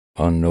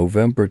On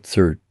November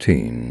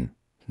 13,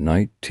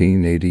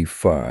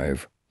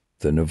 1985,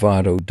 the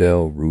Nevado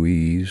del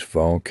Ruiz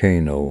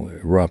volcano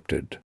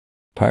erupted.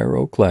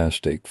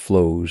 Pyroclastic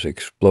flows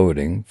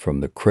exploding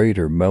from the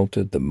crater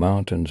melted the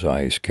mountain's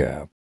ice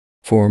cap,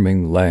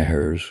 forming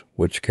lahars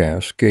which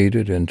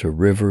cascaded into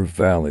river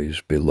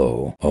valleys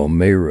below.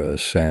 Omayra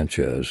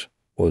Sanchez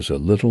was a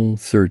little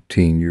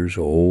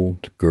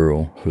 13-year-old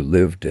girl who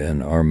lived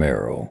in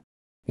Armero.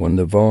 When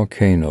the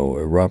volcano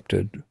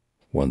erupted,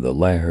 when the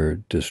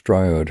lahar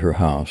destroyed her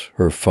house,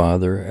 her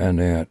father and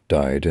aunt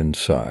died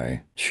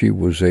inside. She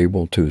was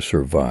able to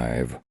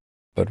survive.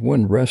 But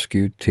when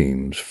rescue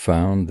teams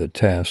found the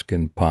task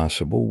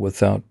impossible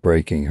without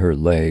breaking her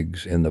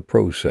legs in the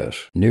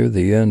process, near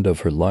the end of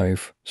her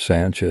life,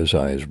 Sanchez's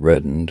eyes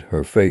reddened,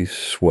 her face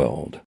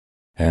swelled,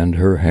 and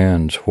her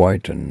hands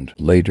whitened.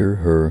 Later,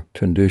 her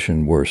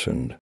condition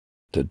worsened.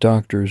 The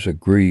doctors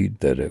agreed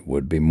that it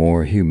would be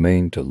more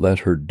humane to let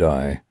her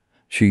die.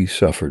 She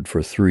suffered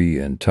for 3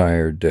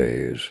 entire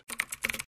days.